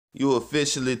You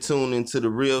officially tuned into the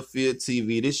Real Field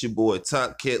TV. This your boy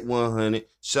Top Cat 100.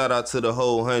 Shout out to the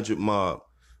whole 100 mob.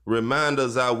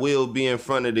 Reminders, I will be in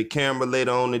front of the camera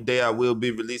later on today. I will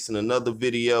be releasing another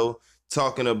video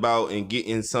talking about and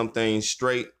getting some things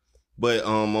straight. But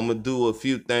I'm gonna do a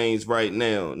few things right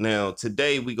now. Now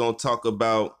today we're gonna talk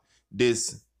about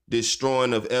this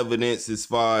destroying of evidence as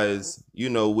far as,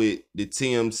 with the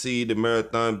TMC, the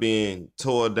marathon being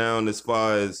tore down, as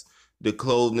far as the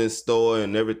clothing store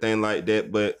and everything like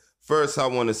that. But first, I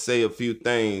want to say a few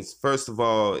things. First of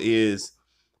all is,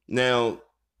 now,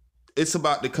 it's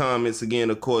about the comments again,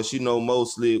 of course.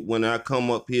 Mostly when I come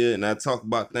up here and I talk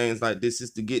about things like this, is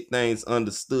to get things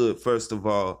understood, first of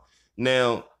all.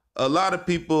 Now, a lot of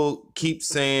people keep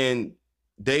saying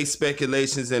they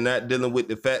speculations and not dealing with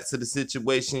the facts of the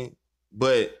situation.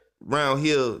 But around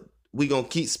here, we're going to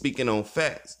keep speaking on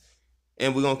facts.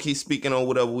 And we're going to keep speaking on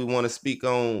whatever we want to speak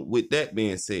on. With that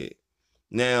being said,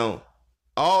 now,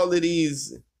 all of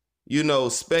these,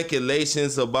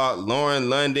 speculations about Lauren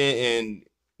London and,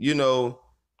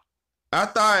 I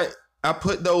thought I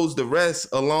put those to rest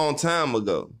a long time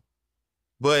ago.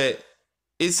 But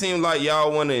it seemed like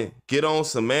y'all want to get on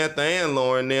Samantha and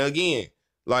Lauren now again.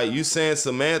 Like, you saying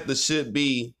Samantha should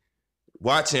be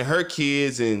watching her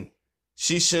kids and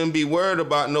she shouldn't be worried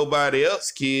about nobody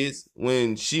else's kids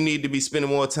when she need to be spending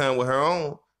more time with her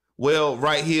own. Well,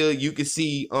 right here, you can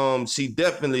see she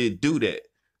definitely do that.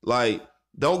 Like,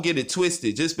 don't get it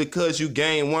twisted. Just because you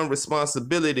gain one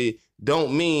responsibility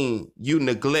don't mean you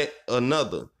neglect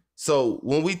another. So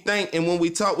when we think and when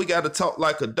we talk, we got to talk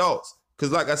like adults.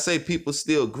 Because like I say, people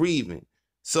still grieving.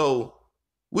 So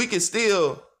we can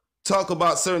still talk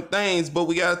about certain things, but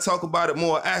we got to talk about it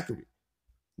more accurate.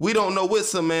 We don't know what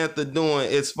Samantha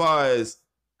doing as far as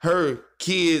her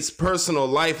kids' personal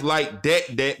life like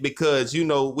that, because,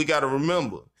 we got to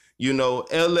remember,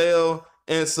 LL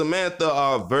and Samantha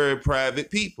are very private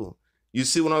people. You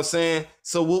see what I'm saying?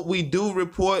 So what we do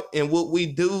report and what we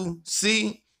do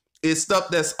see is stuff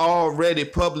that's already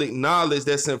public knowledge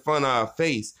that's in front of our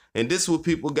face. And this is what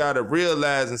people got to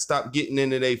realize and stop getting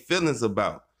into their feelings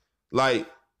about. Like,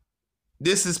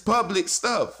 this is public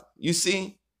stuff, you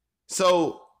see?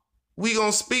 So we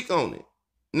gonna speak on it.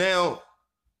 Now,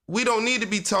 we don't need to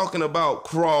be talking about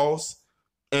Cross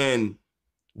and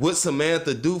what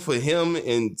Samantha do for him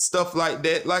and stuff like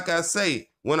that. Like I say,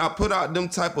 when I put out them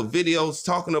type of videos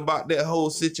talking about that whole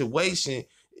situation,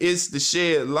 it's to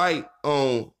shed light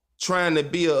on trying to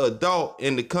be an adult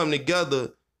and to come together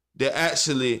to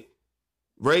actually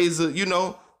raise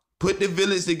put the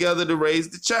village together to raise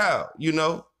the child,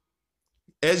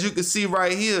 As you can see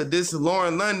right here, this is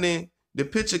Lauren London. The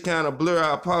picture kind of blurred.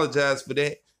 I apologize for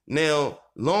that. Now,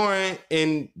 Lauren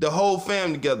and the whole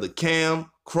family together, Cam,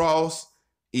 Cross,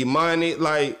 Imani,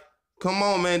 like, come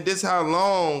on, man. This how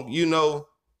long,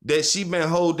 that she been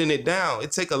holding it down.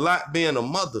 It take a lot being a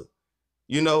mother,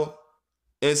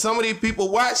 And some of these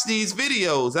people watch these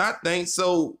videos, I think,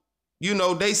 so,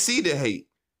 they see the hate.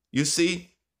 You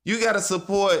see, you got to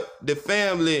support the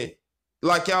family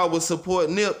like y'all would support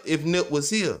Nip if Nip was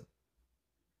here.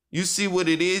 You see what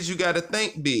it is? You got to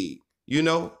think big,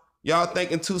 Y'all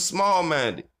thinking too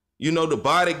small-minded. The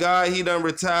bodyguard, he done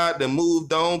retired, done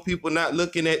moved on. People not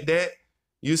looking at that.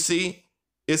 You see?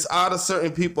 It's out of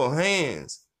certain people's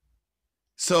hands.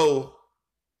 So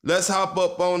let's hop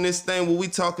up on this thing where we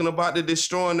talking about the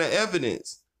destroying the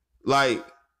evidence. Like,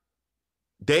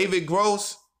 David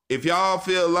Gross, if y'all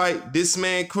feel like this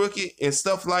man crooked and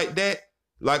stuff like that,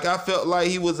 like I felt like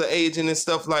he was an agent and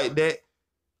stuff like that,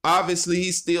 obviously,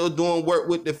 he's still doing work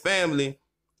with the family.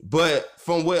 But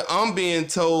from what I'm being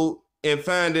told and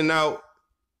finding out,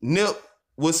 Nip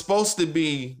was supposed to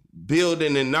be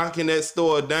building and knocking that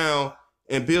store down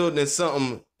and building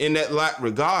something in that lot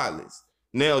regardless.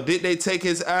 Now, did they take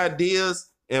his ideas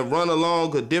and run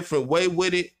along a different way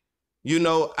with it?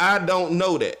 I don't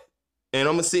know that. And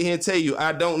I'm going to sit here and tell you,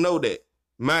 I don't know that.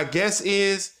 My guess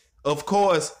is, of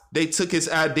course, they took his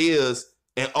ideas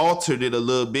and altered it a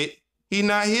little bit. He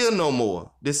not here no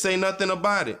more. They say nothing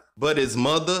about it. But his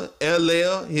mother,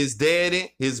 LL, his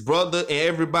daddy, his brother, and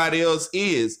everybody else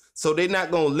is. So they're not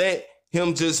going to let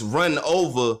him just run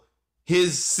over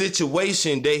his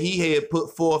situation that he had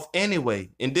put forth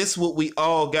anyway. And this is what we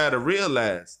all got to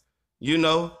realize,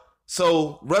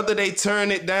 So whether they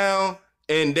turn it down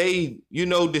and they,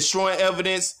 destroy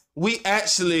evidence, we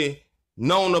actually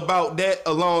known about that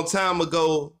a long time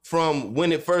ago from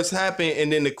when it first happened,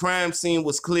 and then the crime scene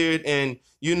was cleared, and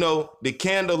the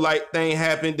candlelight thing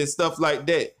happened and stuff like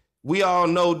that. We all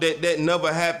know that that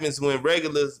never happens when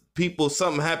regular people,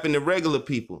 something happened to regular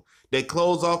people. They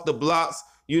close off the blocks,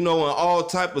 and all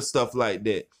type of stuff like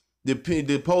that.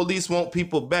 The police want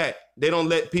people back. They don't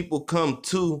let people come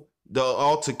to the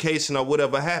altercation or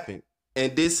whatever happened.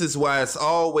 And this is why it's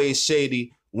always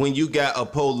shady when you got a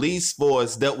police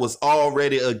force that was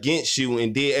already against you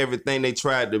and did everything they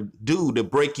tried to do to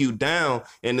break you down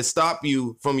and to stop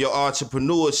you from your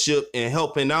entrepreneurship and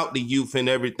helping out the youth and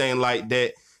everything like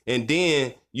that. And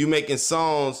then you making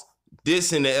songs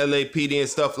dissing the LAPD and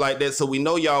stuff like that. So we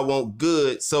know y'all want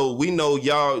good. So we know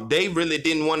y'all, they really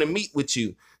didn't want to meet with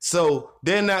you. So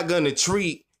they're not going to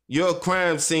treat your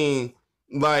crime scene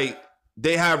like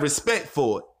they have respect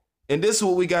for it. And this is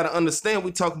what we got to understand.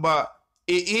 We talk about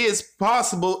it is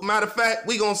possible. Matter of fact,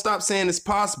 we going to stop saying it's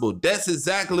possible. That's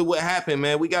exactly what happened,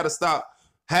 man. We got to stop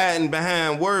hiding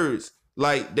behind words.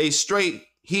 Like they straight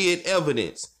hid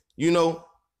evidence, you know,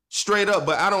 straight up.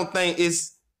 But I don't think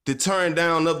it's the turn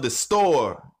down of the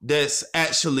store that's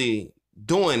actually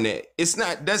doing that. It's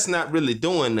not, that's not really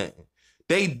doing that.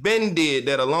 They been did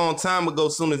that a long time ago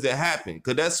as soon as it happened,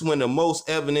 because that's when the most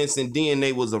evidence and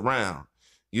DNA was around.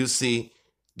 You see,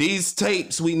 these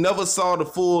tapes, we never saw the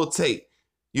full tape.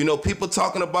 You know, people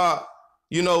talking about,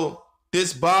 you know,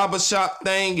 this barbershop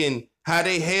thing and how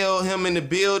they held him in the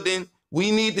building.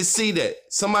 We need to see that.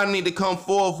 Somebody need to come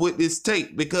forth with this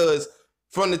tape, because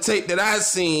from the tape that I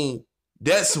seen,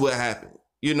 that's what happened.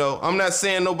 You know, I'm not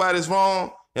saying nobody's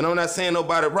wrong and I'm not saying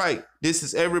nobody right. This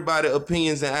is everybody's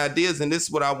opinions and ideas, and this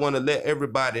is what I want to let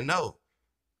everybody know.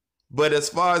 But as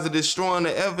far as the destroying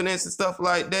the evidence and stuff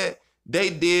like that, they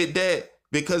did that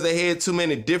because they had too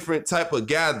many different type of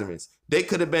gatherings. They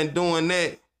could have been doing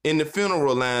that in the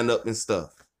funeral lineup and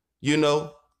stuff, you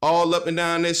know, all up and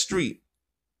down that street.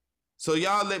 So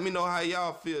y'all let me know how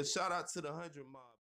y'all feel. Shout out to the 100 Mob.